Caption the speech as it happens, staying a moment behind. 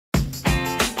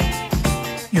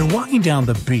You're walking down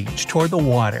the beach toward the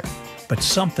water, but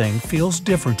something feels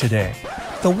different today.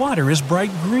 The water is bright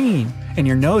green, and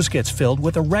your nose gets filled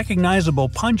with a recognizable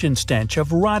pungent stench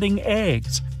of rotting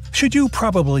eggs. Should you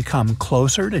probably come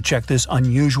closer to check this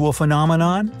unusual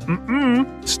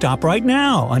phenomenon? Stop right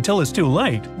now until it's too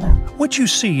late. What you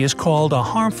see is called a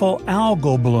harmful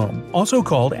algal bloom, also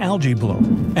called algae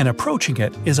bloom, and approaching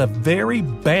it is a very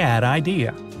bad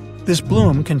idea. This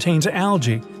bloom contains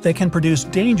algae that can produce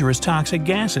dangerous toxic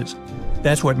gases.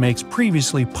 That's what makes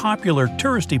previously popular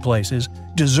touristy places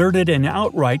deserted and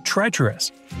outright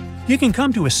treacherous. You can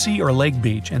come to a sea or lake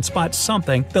beach and spot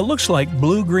something that looks like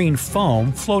blue-green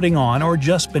foam floating on or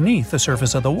just beneath the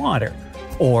surface of the water.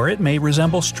 Or it may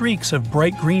resemble streaks of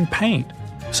bright green paint.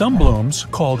 Some blooms,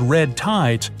 called red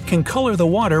tides, can color the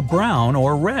water brown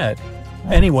or red.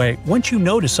 Anyway, once you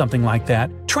notice something like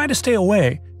that, try to stay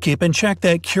away. Keep in check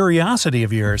that curiosity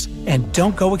of yours, and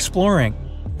don't go exploring.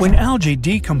 When algae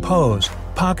decompose,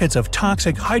 pockets of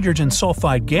toxic hydrogen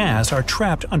sulfide gas are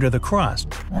trapped under the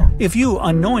crust. If you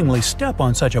unknowingly step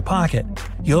on such a pocket,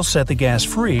 you'll set the gas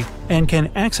free and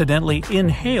can accidentally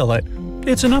inhale it.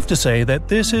 It's enough to say that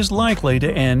this is likely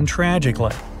to end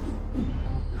tragically.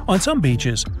 On some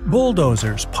beaches,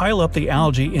 bulldozers pile up the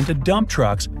algae into dump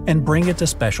trucks and bring it to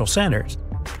special centers.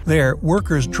 There,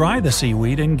 workers dry the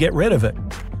seaweed and get rid of it.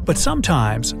 But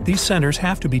sometimes, these centers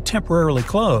have to be temporarily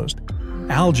closed.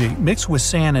 Algae mixed with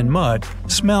sand and mud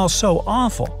smells so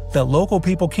awful that local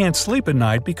people can't sleep at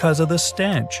night because of the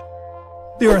stench.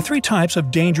 There are 3 types of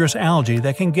dangerous algae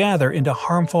that can gather into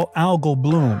harmful algal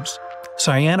blooms: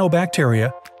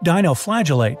 cyanobacteria,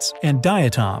 dinoflagellates, and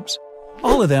diatoms.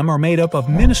 All of them are made up of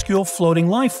minuscule floating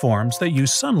life forms that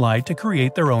use sunlight to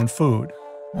create their own food.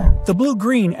 The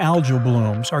blue-green algal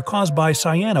blooms are caused by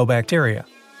cyanobacteria.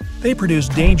 They produce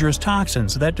dangerous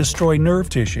toxins that destroy nerve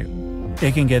tissue.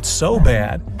 It can get so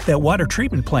bad that water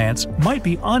treatment plants might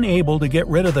be unable to get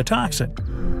rid of the toxin.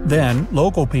 Then,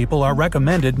 local people are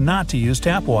recommended not to use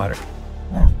tap water.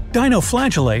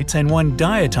 Dinoflagellates and one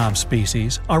diatom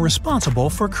species are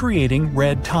responsible for creating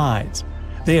red tides.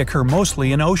 They occur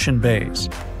mostly in ocean bays.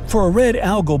 For a red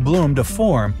algal bloom to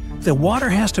form, the water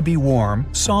has to be warm,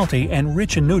 salty, and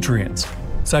rich in nutrients.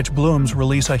 Such blooms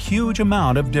release a huge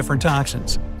amount of different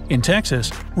toxins. In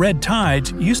Texas, red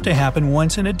tides used to happen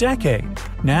once in a decade.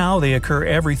 Now they occur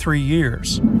every 3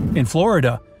 years. In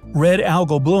Florida, red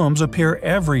algal blooms appear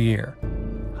every year.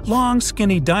 Long,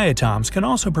 skinny diatoms can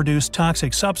also produce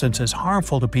toxic substances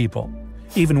harmful to people.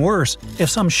 Even worse, if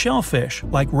some shellfish,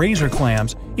 like razor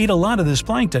clams, eat a lot of this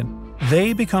plankton,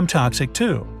 they become toxic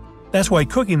too. That's why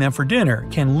cooking them for dinner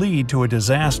can lead to a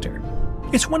disaster.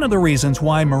 It's one of the reasons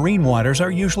why marine waters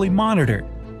are usually monitored.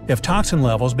 If toxin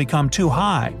levels become too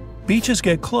high, beaches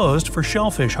get closed for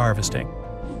shellfish harvesting.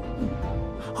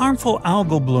 Harmful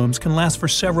algal blooms can last for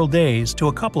several days to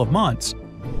a couple of months.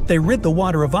 They rid the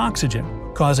water of oxygen,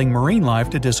 causing marine life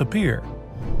to disappear.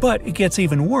 But it gets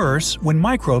even worse when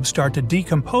microbes start to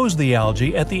decompose the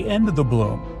algae at the end of the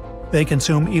bloom. They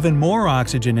consume even more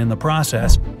oxygen in the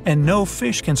process, and no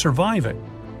fish can survive it.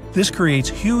 This creates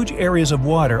huge areas of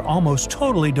water almost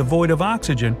totally devoid of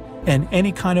oxygen and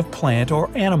any kind of plant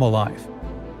or animal life.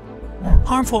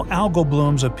 Harmful algal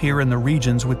blooms appear in the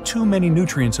regions with too many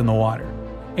nutrients in the water,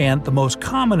 and the most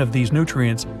common of these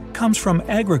nutrients comes from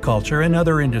agriculture and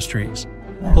other industries.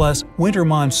 Plus, winter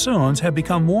monsoons have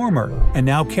become warmer and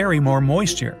now carry more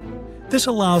moisture. This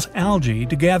allows algae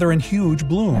to gather in huge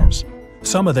blooms.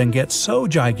 Some of them get so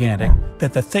gigantic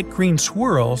that the thick green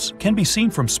swirls can be seen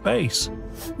from space.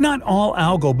 Not all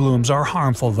algal blooms are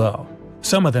harmful though.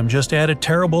 Some of them just add a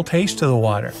terrible taste to the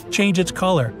water, change its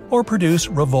color, or produce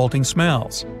revolting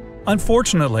smells.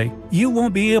 Unfortunately, you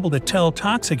won't be able to tell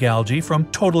toxic algae from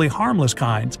totally harmless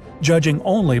kinds, judging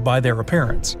only by their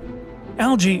appearance.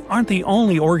 Algae aren't the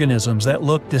only organisms that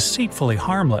look deceitfully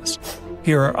harmless.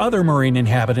 Here are other marine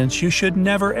inhabitants you should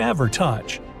never ever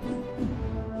touch.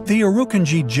 The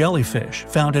Urukangee jellyfish,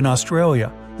 found in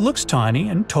Australia, looks tiny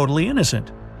and totally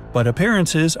innocent. But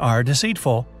appearances are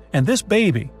deceitful, and this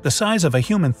baby, the size of a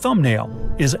human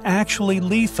thumbnail, is actually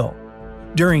lethal.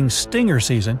 During stinger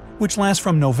season, which lasts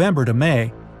from November to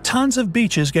May, tons of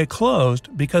beaches get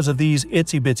closed because of these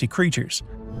itsy-bitsy creatures.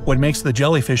 What makes the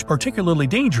jellyfish particularly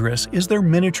dangerous is their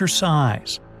miniature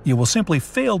size. You will simply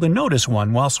fail to notice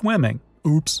one while swimming.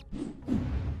 Oops.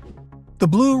 The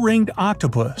blue-ringed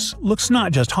octopus looks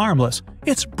not just harmless,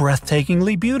 it's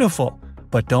breathtakingly beautiful.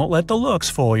 But don't let the looks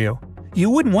fool you. You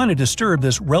wouldn't want to disturb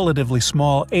this relatively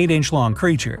small 8-inch-long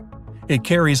creature. It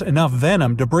carries enough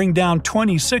venom to bring down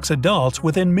 26 adults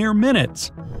within mere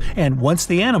minutes. And once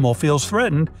the animal feels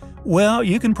threatened, well,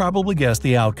 you can probably guess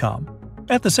the outcome.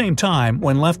 At the same time,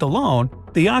 when left alone,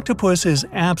 The octopus is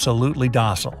absolutely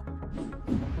docile.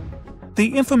 The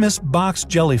infamous box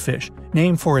jellyfish,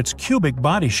 named for its cubic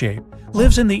body shape,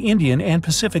 lives in the Indian and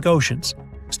Pacific Oceans.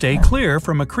 Stay clear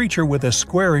from a creature with a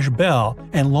squarish bell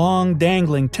and long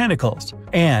dangling tentacles,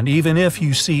 and even if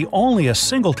you see only a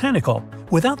single tentacle,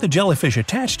 without the jellyfish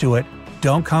attached to it,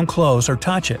 don't come close or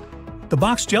touch it. The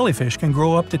box jellyfish can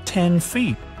grow up to 10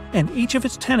 feet, and each of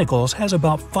its tentacles has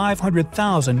about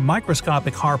 500,000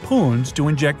 microscopic harpoons to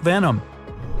inject venom.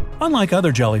 Unlike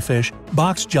other jellyfish,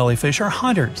 box jellyfish are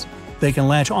hunters. They can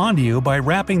latch onto you by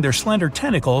wrapping their slender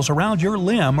tentacles around your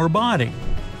limb or body.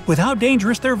 With how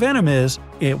dangerous their venom is,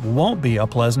 it won't be a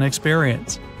pleasant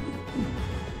experience.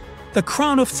 The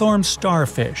crown-of-thorns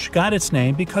starfish got its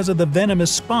name because of the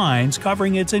venomous spines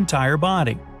covering its entire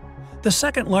body. The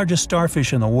second largest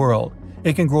starfish in the world,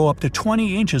 it can grow up to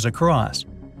 20 inches across.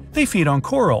 They feed on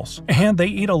corals, and they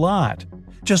eat a lot.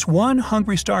 Just one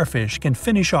hungry starfish can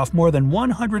finish off more than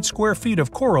 100 square feet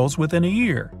of corals within a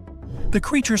year. The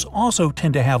creatures also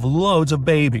tend to have loads of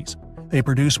babies. They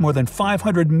produce more than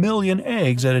 500 million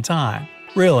eggs at a time.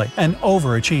 Really, an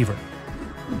overachiever.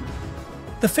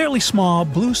 The fairly small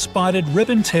blue-spotted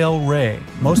ribbon-tail ray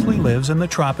mostly lives in the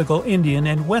tropical Indian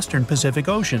and western Pacific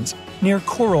Oceans, near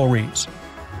coral reefs.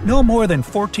 No more than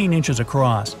 14 inches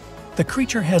across, the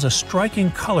creature has a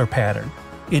striking color pattern.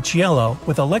 It's yellow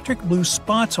with electric blue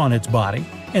spots on its body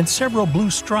and several blue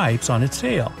stripes on its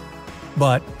tail.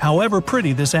 But however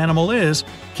pretty this animal is,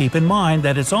 keep in mind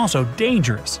that it's also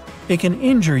dangerous. It can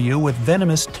injure you with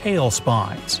venomous tail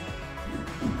spines.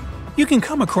 You can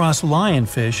come across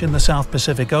lionfish in the South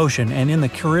Pacific Ocean and in the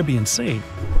Caribbean Sea.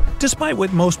 Despite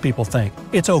what most people think,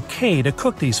 it's okay to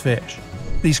cook these fish.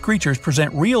 These creatures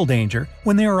present real danger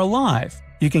when they are alive.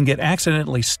 You can get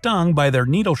accidentally stung by their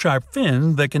needle-sharp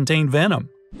fins that contain venom.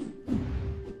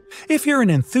 If you're an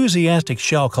enthusiastic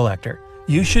shell collector,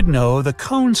 you should know the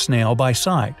cone snail by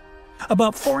sight.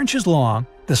 About 4 inches long,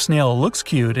 the snail looks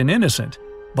cute and innocent,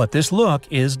 but this look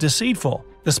is deceitful,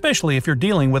 especially if you're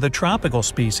dealing with a tropical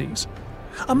species.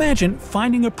 Imagine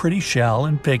finding a pretty shell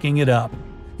and picking it up.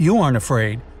 You aren't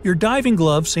afraid, your diving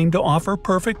gloves seem to offer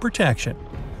perfect protection.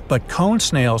 But cone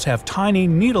snails have tiny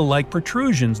needle-like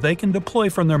protrusions they can deploy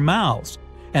from their mouths,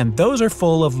 and those are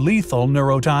full of lethal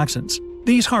neurotoxins.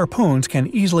 These harpoons can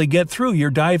easily get through your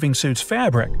diving suit's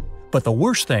fabric. But the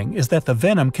worst thing is that the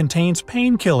venom contains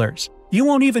painkillers. You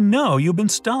won't even know you've been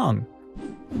stung.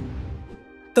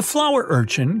 The flower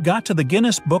urchin got to the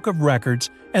Guinness Book of Records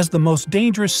as the most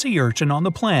dangerous sea urchin on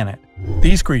the planet.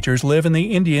 These creatures live in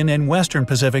the Indian and Western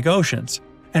Pacific Oceans.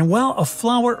 And while a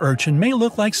flower urchin may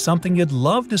look like something you'd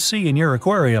love to see in your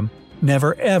aquarium,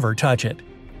 never ever touch it.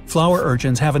 Flower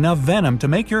urchins have enough venom to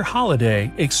make your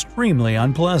holiday extremely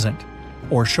unpleasant.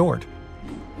 Or short.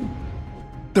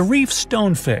 The reef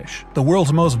stonefish, the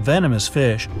world's most venomous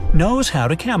fish, knows how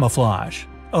to camouflage.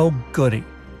 Oh goody.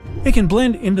 It can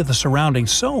blend into the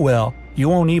surroundings so well, you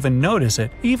won't even notice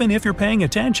it, even if you're paying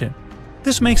attention.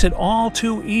 This makes it all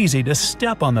too easy to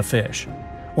step on the fish.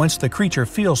 Once the creature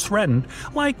feels threatened,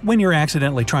 like when you're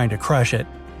accidentally trying to crush it,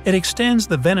 it extends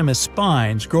the venomous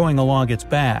spines growing along its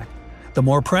back. The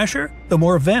more pressure, the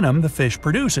more venom the fish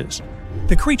produces.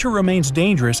 The creature remains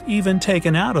dangerous even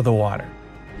taken out of the water.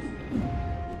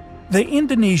 The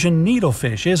Indonesian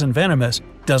needlefish isn't venomous,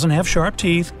 doesn't have sharp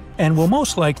teeth, and will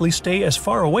most likely stay as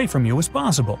far away from you as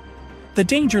possible. The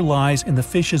danger lies in the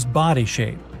fish's body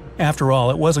shape. After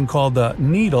all, it wasn't called the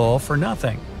needle for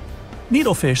nothing.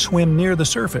 Needlefish swim near the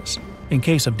surface. In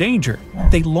case of danger,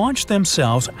 they launch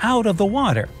themselves out of the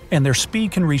water, and their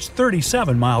speed can reach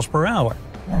 37 miles per hour.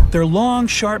 Their long,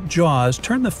 sharp jaws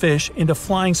turn the fish into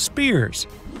flying spears.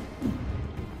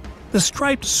 The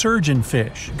striped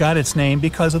surgeonfish got its name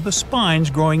because of the spines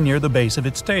growing near the base of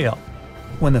its tail.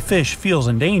 When the fish feels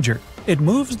in danger, it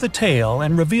moves the tail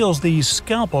and reveals these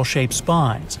scalpel-shaped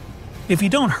spines. If you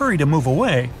don't hurry to move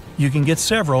away, you can get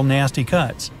several nasty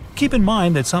cuts. Keep in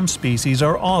mind that some species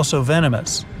are also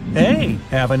venomous. Hey,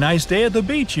 have a nice day at the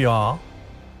beach, y'all!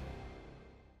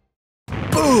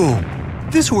 Boom!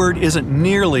 This word isn't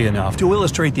nearly enough to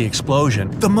illustrate the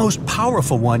explosion, the most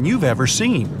powerful one you've ever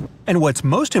seen. And what's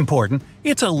most important,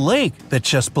 it's a lake that's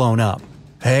just blown up.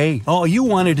 Hey, all you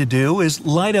wanted to do is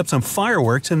light up some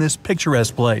fireworks in this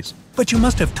picturesque place. But you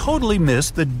must have totally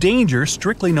missed the danger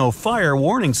strictly no fire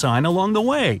warning sign along the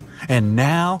way. And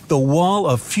now, the wall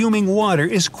of fuming water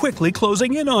is quickly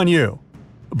closing in on you.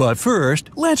 But first,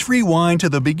 let's rewind to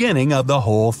the beginning of the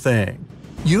whole thing.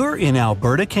 You're in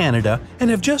Alberta, Canada,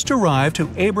 and have just arrived to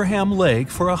Abraham Lake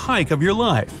for a hike of your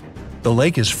life. The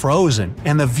lake is frozen,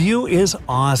 and the view is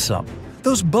awesome.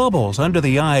 Those bubbles under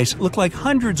the ice look like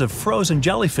hundreds of frozen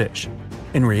jellyfish.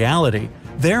 In reality,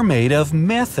 They're made of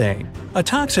methane, a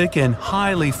toxic and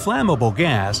highly flammable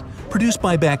gas produced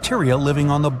by bacteria living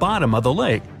on the bottom of the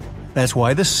lake. That's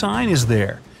why the sign is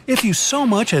there. If you so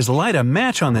much as light a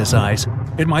match on this ice,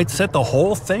 it might set the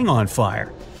whole thing on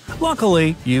fire.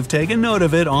 Luckily, you've taken note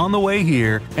of it on the way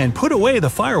here and put away the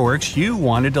fireworks you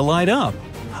wanted to light up.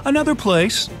 Another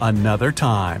place, another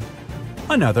time.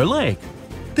 Another lake.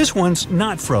 This one's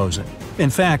not frozen. In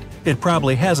fact, it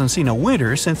probably hasn't seen a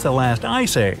winter since the last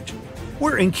ice age.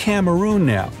 We're in Cameroon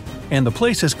now, and the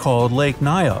place is called Lake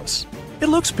Nyos. It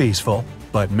looks peaceful,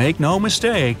 but make no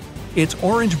mistake, its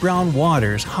orange-brown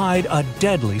waters hide a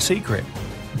deadly secret.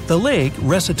 The lake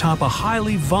rests atop a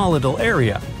highly volatile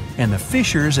area, and the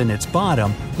fissures in its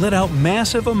bottom let out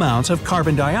massive amounts of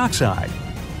carbon dioxide.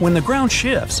 When the ground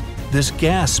shifts, this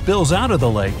gas spills out of the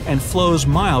lake and flows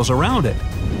miles around it.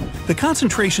 The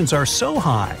concentrations are so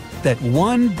high that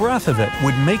one breath of it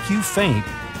would make you faint,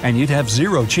 and you'd have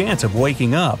zero chance of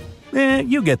waking up.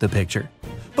 You get the picture.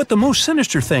 But the most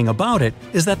sinister thing about it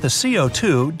is that the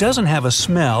CO2 doesn't have a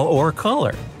smell or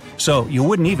color, so you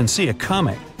wouldn't even see it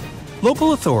coming.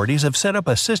 Local authorities have set up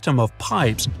a system of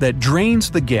pipes that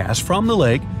drains the gas from the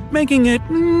lake, making it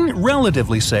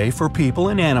relatively safe for people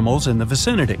and animals in the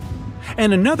vicinity.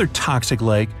 And another toxic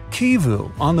lake,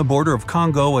 Kivu, on the border of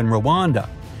Congo and Rwanda,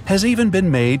 has even been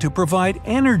made to provide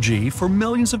energy for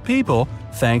millions of people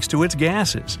thanks to its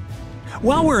gases.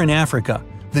 While we're in Africa,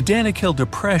 the Danakil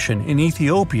Depression in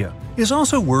Ethiopia is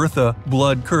also worth a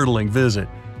blood-curdling visit.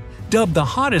 Dubbed the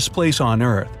hottest place on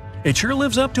Earth, it sure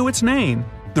lives up to its name.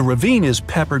 The ravine is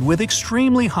peppered with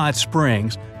extremely hot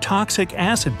springs, toxic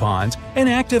acid ponds, and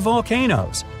active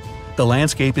volcanoes. The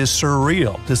landscape is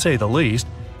surreal, to say the least,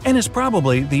 and is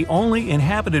probably the only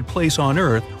inhabited place on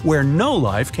Earth where no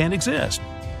life can exist.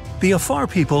 The Afar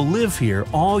people live here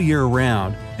all year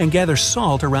round and gather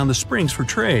salt around the springs for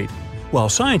trade, while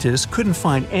scientists couldn't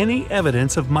find any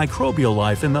evidence of microbial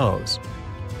life in those.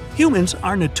 Humans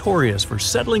are notorious for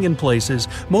settling in places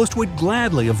most would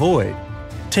gladly avoid.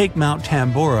 Take Mount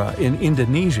Tambora in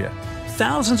Indonesia.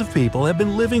 Thousands of people have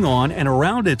been living on and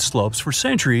around its slopes for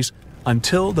centuries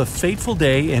until the fateful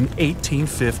day in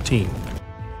 1815.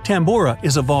 Tambora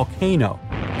is a volcano,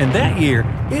 and that year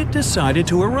it decided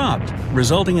to erupt,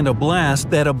 resulting in a blast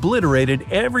that obliterated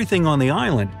everything on the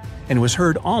island and was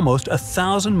heard almost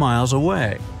 1,000 miles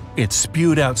away. It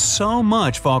spewed out so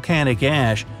much volcanic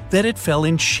ash that it fell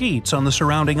in sheets on the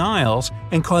surrounding isles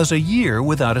and caused a year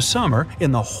without a summer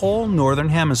in the whole northern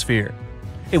hemisphere.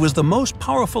 It was the most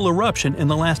powerful eruption in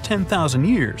the last 10,000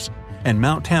 years, and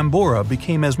Mount Tambora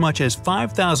became as much as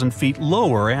 5,000 feet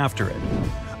lower after it.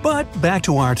 But back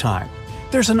to our time.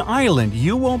 There's an island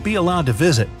you won't be allowed to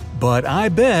visit, but I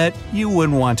bet you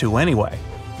wouldn't want to anyway.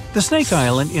 The Snake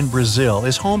Island in Brazil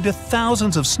is home to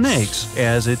thousands of snakes,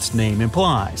 as its name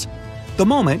implies. The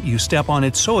moment you step on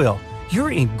its soil,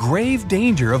 you're in grave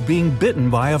danger of being bitten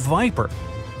by a viper.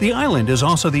 The island is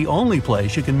also the only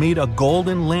place you can meet a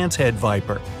golden lancehead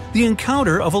viper, the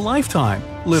encounter of a lifetime,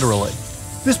 literally.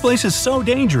 This place is so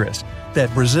dangerous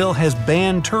that Brazil has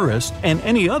banned tourists and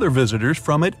any other visitors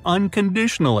from it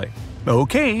unconditionally.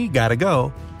 Okay, gotta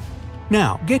go.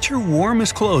 Now, get your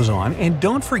warmest clothes on and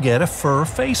don't forget a fur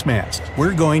face mask.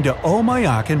 We're going to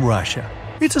Omayak in Russia.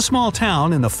 It's a small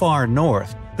town in the far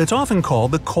north that's often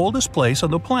called the coldest place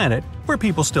on the planet where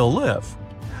people still live.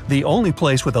 The only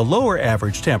place with a lower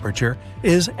average temperature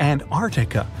is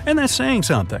Antarctica, and that's saying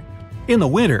something. In the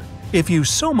winter, if you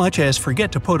so much as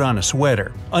forget to put on a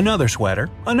sweater, and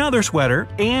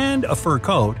a fur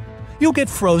coat, you'll get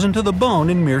frozen to the bone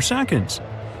in mere seconds.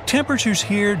 Temperatures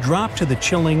here drop to the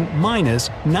chilling minus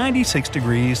 96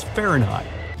 degrees Fahrenheit.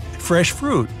 Fresh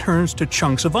fruit turns to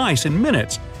chunks of ice in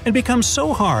minutes and becomes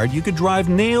so hard you could drive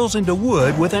nails into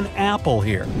wood with an apple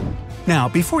here. Now,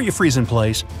 before you freeze in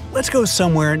place, let's go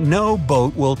somewhere no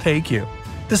boat will take you.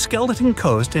 The Skeleton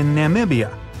Coast in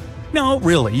Namibia. No,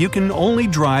 really, you can only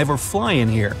drive or fly in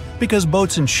here because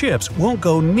boats and ships won't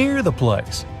go near the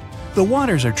place. The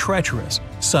waters are treacherous,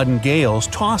 sudden gales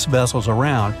toss vessels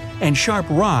around, and sharp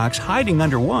rocks hiding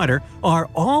underwater are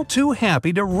all too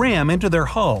happy to ram into their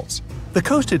hulls. The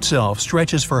coast itself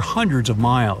stretches for hundreds of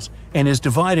miles and is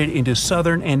divided into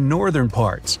southern and northern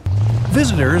parts.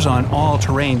 Visitors on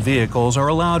all-terrain vehicles are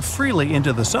allowed freely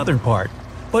into the southern part,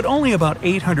 but only about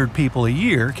 800 people a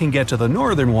year can get to the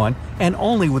northern one, and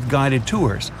only with guided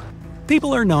tours.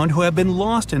 People are known to have been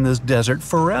lost in this desert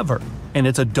forever, and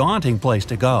it's a daunting place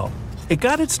to go. It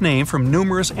got its name from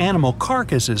numerous animal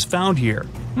carcasses found here.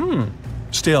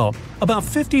 Still, about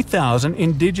 50,000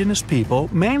 indigenous people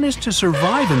managed to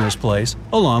survive in this place,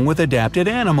 along with adapted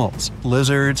animals,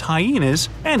 lizards, hyenas,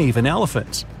 and even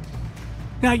elephants.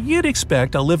 Now, you'd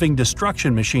expect a living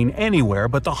destruction machine anywhere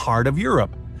but the heart of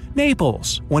Europe.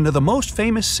 Naples, one of the most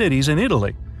famous cities in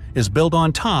Italy, is built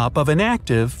on top of an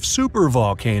active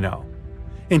supervolcano.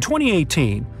 In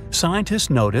 2018, scientists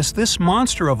noticed this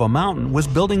monster of a mountain was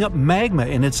building up magma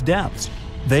in its depths.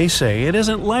 They say it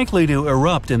isn't likely to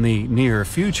erupt in the near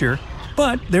future,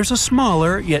 but there's a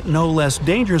smaller yet no less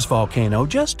dangerous volcano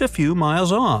just a few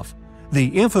miles off, the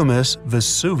infamous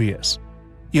Vesuvius.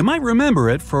 You might remember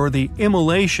it for the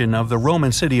immolation of the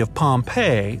Roman city of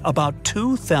Pompeii about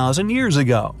 2,000 years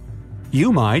ago.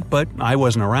 You might, but I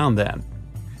wasn't around then.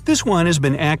 This one has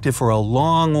been active for a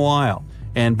long while,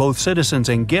 and both citizens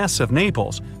and guests of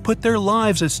Naples put their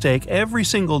lives at stake every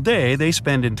single day they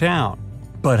spend in town.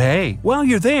 But hey, while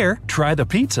you're there, try the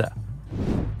pizza.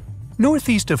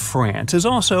 Northeast of France is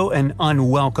also an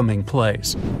unwelcoming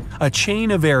place. A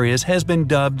chain of areas has been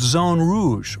dubbed Zone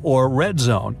Rouge, or Red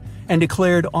Zone, and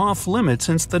declared off-limits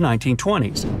since the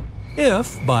 1920s.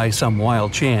 If, by some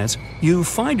wild chance, you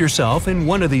find yourself in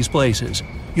one of these places,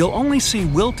 you'll only see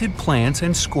wilted plants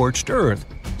and scorched earth,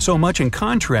 so much in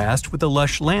contrast with the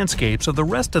lush landscapes of the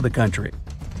rest of the country.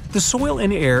 The soil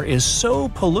and air is so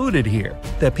polluted here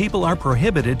that people are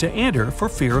prohibited to enter for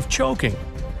fear of choking.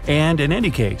 And in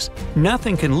any case,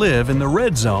 nothing can live in the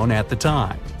red zone at the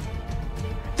time.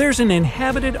 There's an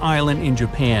inhabited island in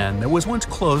Japan that was once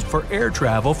closed for air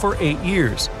travel for 8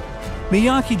 years.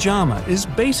 Miyagi-jima is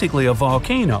basically a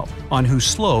volcano on whose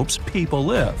slopes people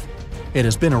live. It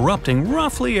has been erupting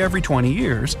roughly every 20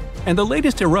 years, and the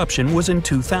latest eruption was in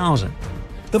 2000.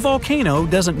 The volcano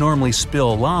doesn't normally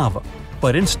spill lava,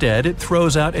 but instead it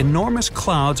throws out enormous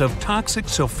clouds of toxic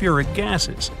sulfuric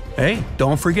gases. Hey,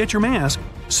 don't forget your mask.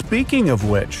 Speaking of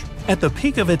which, at the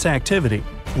peak of its activity,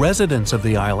 residents of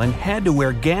the island had to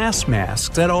wear gas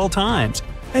masks at all times,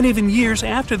 and even years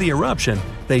after the eruption,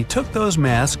 they took those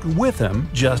masks with them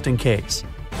just in case.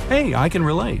 Hey, I can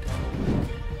relate.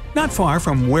 Not far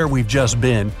from where we've just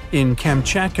been, in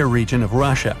Kamchatka region of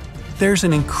Russia, there's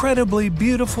an incredibly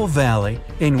beautiful valley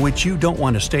in which you don't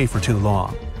want to stay for too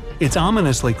long. It's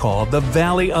ominously called the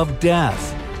Valley of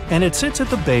Death, and it sits at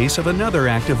the base of another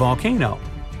active volcano.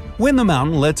 When the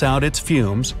mountain lets out its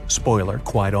fumes, spoiler,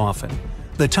 quite often,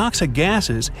 the toxic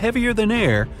gases, heavier than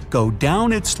air, go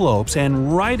down its slopes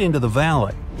and right into the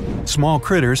valley. Small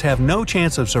critters have no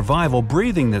chance of survival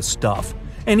breathing this stuff,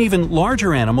 and even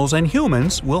larger animals and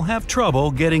humans will have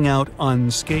trouble getting out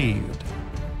unscathed.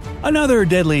 Another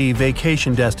deadly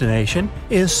vacation destination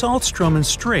is Saltstraumen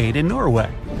Strait in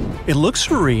Norway. It looks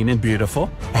serene and beautiful,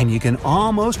 and you can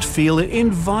almost feel it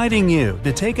inviting you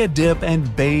to take a dip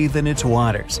and bathe in its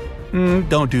waters.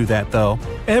 Don't do that though.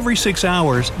 Every 6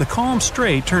 hours, the calm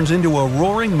strait turns into a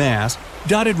roaring mass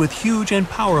dotted with huge and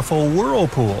powerful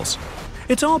whirlpools.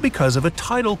 It's all because of a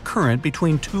tidal current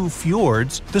between two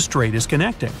fjords the strait is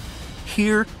connecting.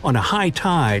 Here, on a high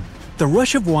tide, the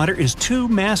rush of water is too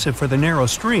massive for the narrow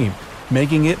stream,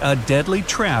 making it a deadly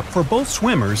trap for both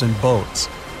swimmers and boats.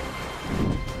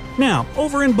 Now,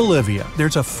 over in Bolivia,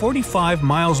 there's a 45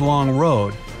 miles long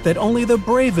road that only the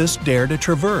bravest dare to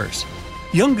traverse.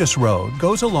 Yungas Road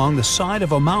goes along the side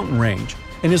of a mountain range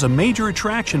and is a major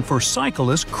attraction for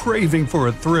cyclists craving for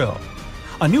a thrill.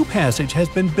 A new passage has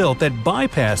been built that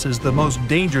bypasses the most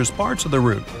dangerous parts of the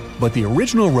route, but the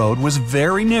original road was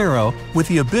very narrow, with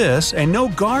the abyss and no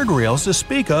guardrails to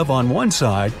speak of on one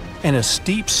side and a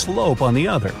steep slope on the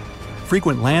other.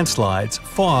 Frequent landslides,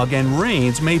 fog, and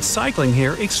rains made cycling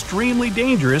here extremely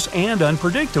dangerous and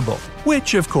unpredictable,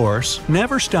 which, of course,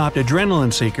 never stopped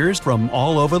adrenaline seekers from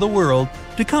all over the world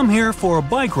to come here for a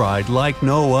bike ride like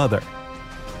no other.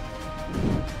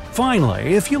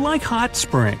 Finally, if you like hot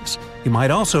springs, you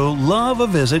might also love a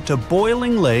visit to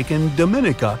Boiling Lake in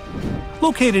Dominica.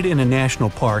 Located in a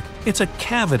national park, it's a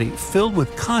cavity filled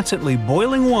with constantly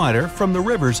boiling water from the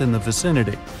rivers in the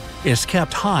vicinity. It's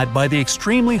kept hot by the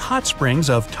extremely hot springs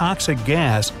of toxic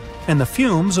gas, and the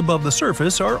fumes above the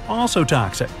surface are also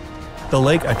toxic. The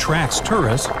lake attracts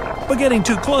tourists, but getting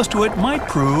too close to it might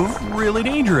prove really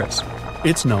dangerous.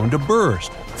 It's known to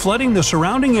burst, flooding the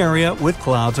surrounding area with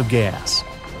clouds of gas.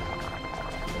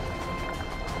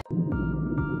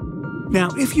 Now,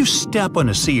 if you step on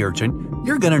a sea urchin,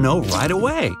 you're gonna know right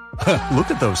away. Look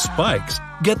at those spikes.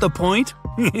 Get the point?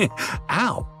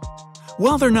 Ow!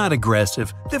 While they're not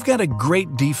aggressive, they've got a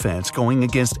great defense going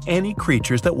against any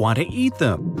creatures that want to eat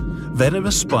them.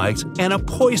 Venomous spikes and a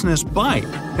poisonous bite.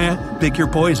 Pick your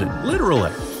poison,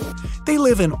 literally. They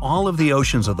live in all of the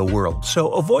oceans of the world, so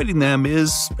avoiding them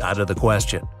is out of the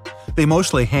question. They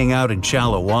mostly hang out in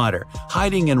shallow water,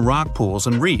 hiding in rock pools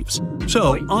and reefs,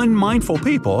 so unmindful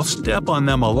people step on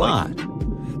them a lot.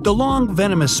 The long,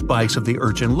 venomous spikes of the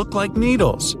urchin look like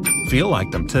needles. Feel like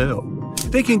them too.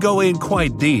 They can go in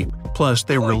quite deep, plus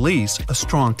they release a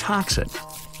strong toxin.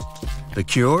 The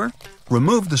cure?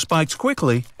 Remove the spikes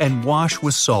quickly and wash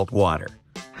with salt water.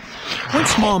 One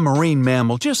small marine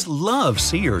mammal just loves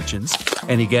sea urchins.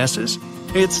 Any guesses?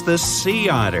 It's the sea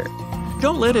otter.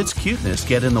 Don't let its cuteness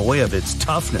get in the way of its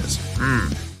toughness.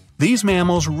 These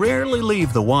mammals rarely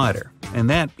leave the water, and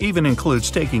that even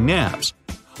includes taking naps.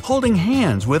 Holding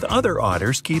hands with other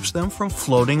otters keeps them from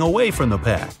floating away from the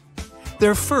pack.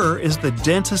 Their fur is the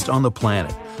densest on the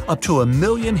planet, up to 1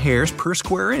 million hairs per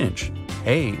square inch.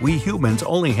 Hey, we humans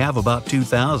only have about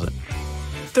 2,000.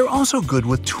 They're also good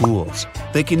with tools.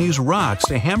 They can use rocks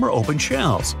to hammer open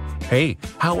shells. Hey,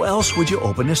 how else would you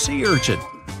open a sea urchin?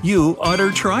 You ought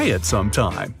to try it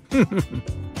sometime.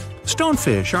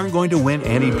 Stonefish aren't going to win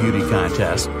any beauty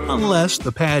contest unless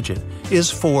the pageant is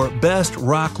for Best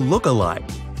Rock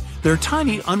Lookalike. Their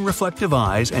tiny, unreflective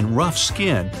eyes and rough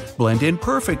skin blend in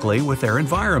perfectly with their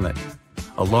environment.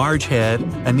 A large head,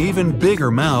 an even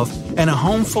bigger mouth, and a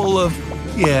home full of,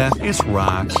 it's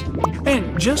rocks.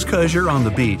 And just 'cause you're on the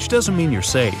beach doesn't mean you're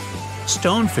safe.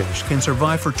 Stonefish can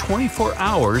survive for 24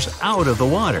 hours out of the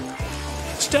water.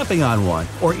 Stepping on one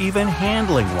or even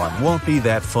handling one won't be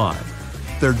that fun.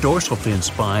 Their dorsal fin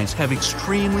spines have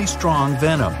extremely strong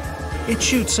venom. It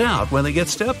shoots out when they get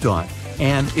stepped on,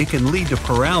 and it can lead to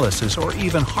paralysis or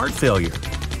even heart failure.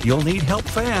 You'll need help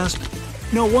fast.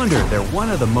 No wonder they're one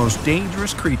of the most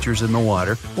dangerous creatures in the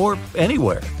water or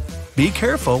anywhere. Be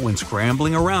careful when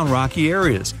scrambling around rocky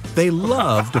areas. They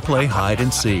love to play hide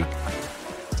and seek.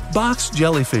 Box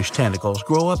jellyfish tentacles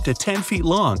grow up to 10 feet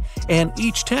long, and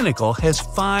each tentacle has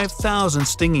 5,000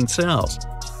 stinging cells.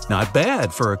 Not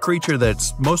bad for a creature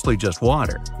that's mostly just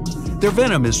water. Their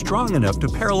venom is strong enough to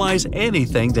paralyze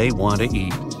anything they want to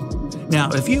eat. Now,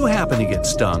 if you happen to get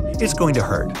stung, it's going to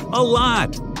hurt. A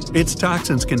lot! Its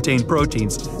toxins contain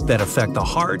proteins that affect the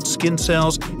heart, skin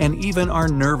cells, and even our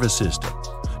nervous system.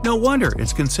 No wonder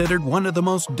it's considered one of the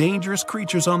most dangerous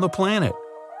creatures on the planet.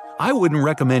 I wouldn't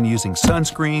recommend using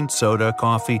sunscreen, soda,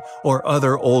 coffee, or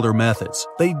other older methods.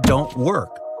 They don't work.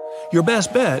 Your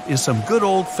best bet is some good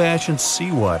old-fashioned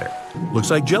seawater.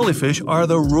 Looks like jellyfish are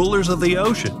the rulers of the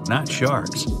ocean, not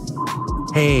sharks.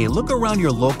 Hey, look around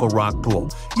your local rock pool.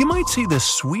 You might see this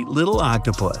sweet little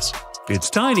octopus. It's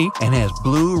tiny and has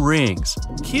blue rings.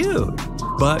 Cute.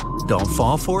 But don't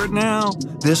fall for it now.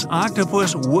 This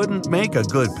octopus wouldn't make a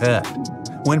good pet.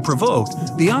 When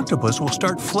provoked, the octopus will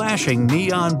start flashing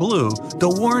neon blue to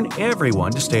warn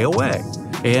everyone to stay away.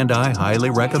 And I highly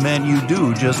recommend you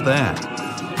do just that.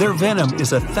 Their venom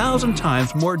is 1,000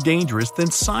 times more dangerous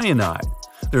than cyanide.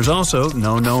 There's also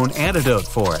no known antidote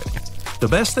for it. The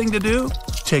best thing to do?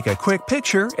 Take a quick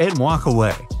picture and walk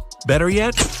away. Better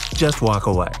yet, just walk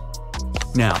away.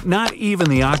 Now, not even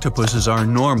the octopuses are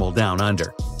normal down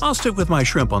under. I'll stick with my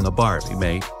shrimp on the Barbie,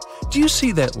 mate. Do you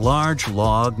see that large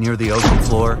log near the ocean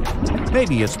floor?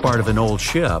 Maybe it's part of an old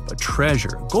ship, a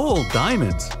treasure, gold,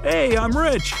 diamonds. Hey, I'm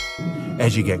rich!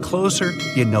 As you get closer,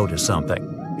 you notice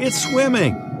something. It's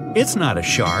swimming. It's not a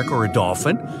shark or a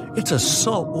dolphin. It's a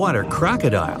saltwater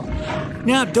crocodile.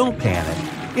 Now, don't panic.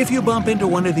 If you bump into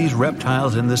one of these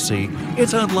reptiles in the sea,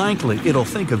 it's unlikely it'll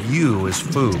think of you as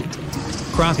food.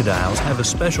 Crocodiles have a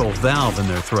special valve in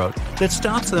their throat that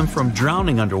stops them from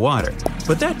drowning underwater,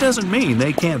 but that doesn't mean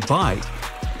they can't bite.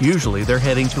 Usually they're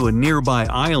heading to a nearby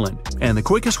island, and the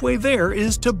quickest way there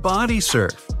is to body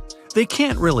surf. They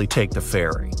can't really take the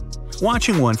ferry.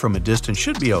 Watching one from a distance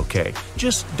should be okay,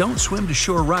 just don't swim to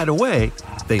shore right away.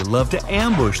 They love to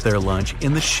ambush their lunch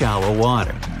in the shallow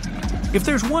water. If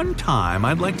there's one time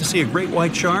I'd like to see a great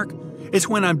white shark, it's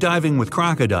when I'm diving with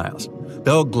crocodiles.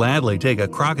 They'll gladly take a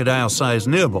crocodile-sized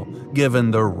nibble,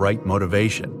 given the right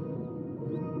motivation.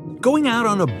 Going out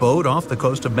on a boat off the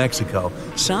coast of Mexico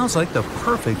sounds like the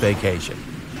perfect vacation.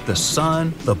 The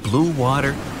sun, the blue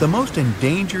water, the most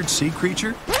endangered sea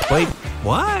creature? Wait,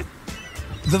 what?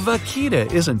 The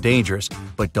vaquita isn't dangerous,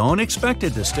 but don't expect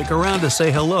it to stick around to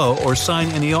say hello or sign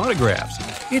any autographs.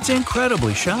 It's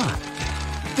incredibly shy.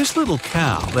 This little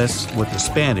cow, that's what the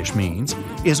Spanish means,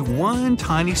 is one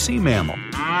tiny sea mammal.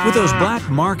 With those black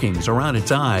markings around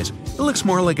its eyes, it looks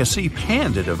more like a sea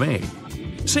panda to me.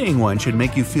 Seeing one should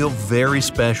make you feel very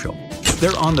special.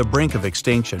 They're on the brink of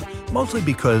extinction, mostly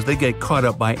because they get caught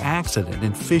up by accident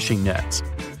in fishing nets.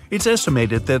 It's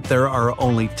estimated that there are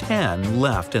only 10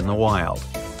 left in the wild.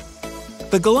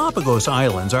 The Galapagos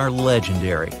Islands are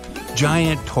legendary.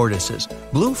 Giant tortoises,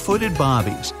 blue-footed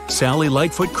bobbies, Sally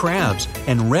Lightfoot crabs,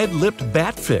 and red-lipped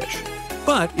batfish.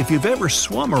 But if you've ever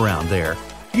swum around there,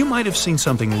 you might have seen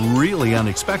something really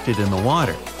unexpected in the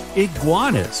water.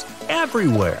 Iguanas.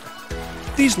 everywhere.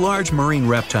 These large marine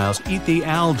reptiles eat the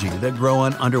algae that grow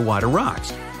on underwater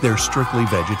rocks. They're strictly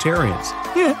vegetarians.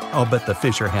 Yeah, I'll bet the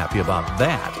fish are happy about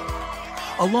that.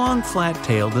 A long, flat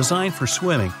tail designed for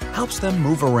swimming helps them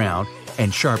move around,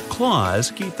 and sharp claws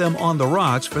keep them on the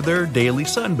rocks for their daily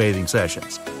sunbathing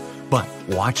sessions. But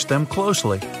watch them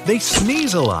closely. They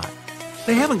sneeze a lot.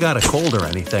 They haven't got a cold or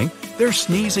anything. They're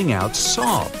sneezing out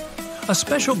salt. A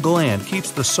special gland keeps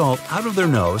the salt out of their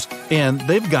nose, and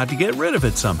they've got to get rid of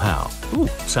it somehow. Ooh,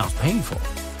 sounds painful.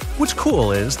 What's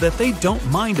cool is that they don't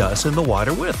mind us in the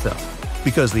water with them.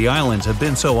 Because the islands have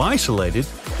been so isolated,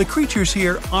 the creatures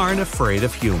here aren't afraid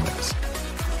of humans.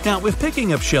 Now, if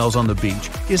picking up shells on the beach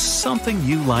is something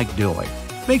you like doing,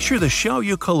 make sure the shell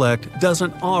you collect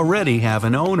doesn't already have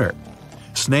an owner.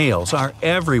 Snails are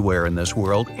everywhere in this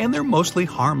world, and they're mostly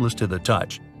harmless to the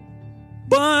touch.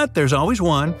 But there's always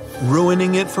one,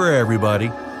 ruining it for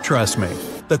everybody. Trust me,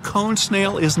 the cone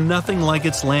snail is nothing like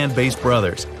its land-based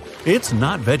brothers. It's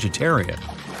not vegetarian.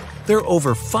 There are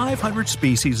over 500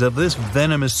 species of this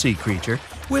venomous sea creature,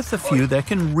 with a few that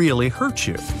can really hurt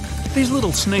you. These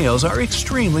little snails are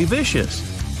extremely vicious.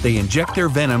 They inject their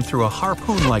venom through a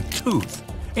harpoon-like tooth,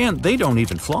 and they don't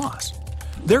even floss.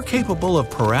 They're capable of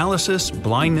paralysis,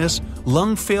 blindness,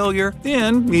 lung failure,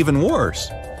 and even worse.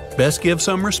 Best give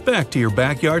some respect to your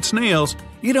backyard snails.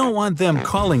 You don't want them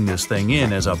calling this thing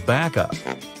in as a backup.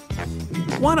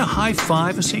 Want to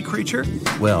high-five a sea creature?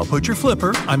 Well, put your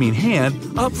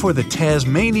hand, up for the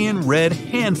Tasmanian red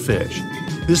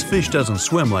handfish. This fish doesn't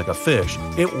swim like a fish,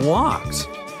 it walks.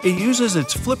 It uses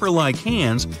its flipper-like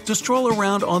hands to stroll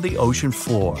around on the ocean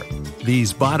floor.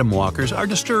 These bottom walkers are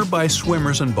disturbed by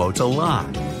swimmers and boats a lot.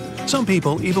 Some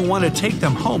people even want to take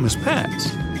them home as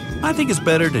pets. I think it's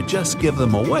better to just give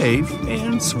them a wave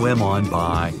and swim on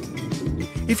by.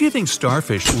 If you think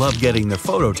starfish love getting their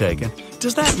photo taken,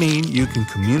 does that mean you can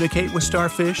communicate with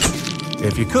starfish?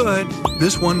 If you could,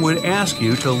 this one would ask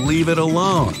you to leave it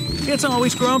alone. It's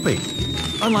always grumpy.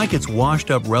 Unlike its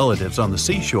washed-up relatives on the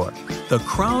seashore, the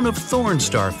crown-of-thorn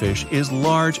starfish is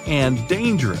large and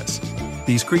dangerous.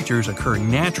 These creatures occur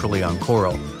naturally on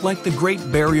coral, like the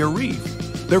Great Barrier Reef.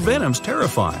 Their venom's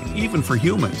terrifying, even for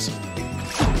humans.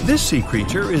 This sea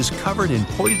creature is covered in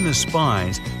poisonous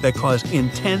spines that cause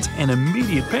intense and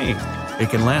immediate pain. It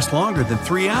can last longer than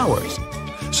 3 hours.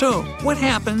 So, what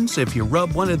happens if you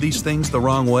rub one of these things the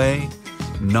wrong way?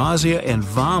 Nausea and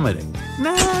vomiting.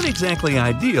 Not exactly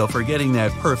ideal for getting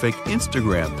that perfect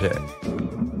Instagram pic.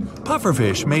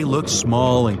 Pufferfish may look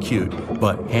small and cute,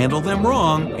 but handle them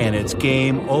wrong and it's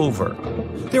game over.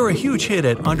 They're a huge hit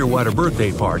at underwater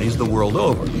birthday parties the world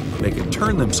over. They can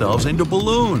turn themselves into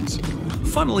balloons.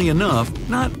 Funnily enough,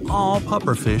 not all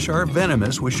pufferfish are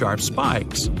venomous with sharp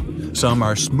spikes. Some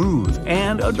are smooth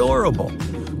and adorable.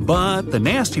 But the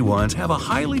nasty ones have a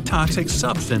highly toxic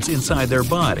substance inside their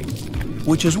body.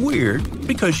 Which is weird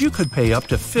because you could pay up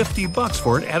to $50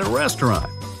 for it at a restaurant.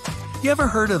 You ever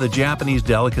heard of the Japanese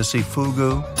delicacy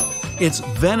fugu? It's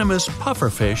venomous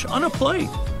pufferfish on a plate.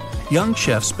 Young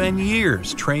chefs spend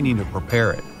years training to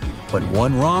prepare it. But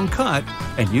one wrong cut,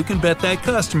 and you can bet that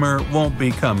customer won't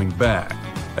be coming back.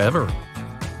 Ever.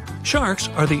 Sharks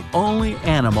are the only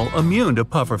animal immune to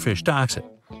pufferfish toxin.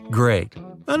 Great.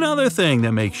 Another thing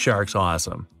that makes sharks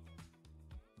awesome.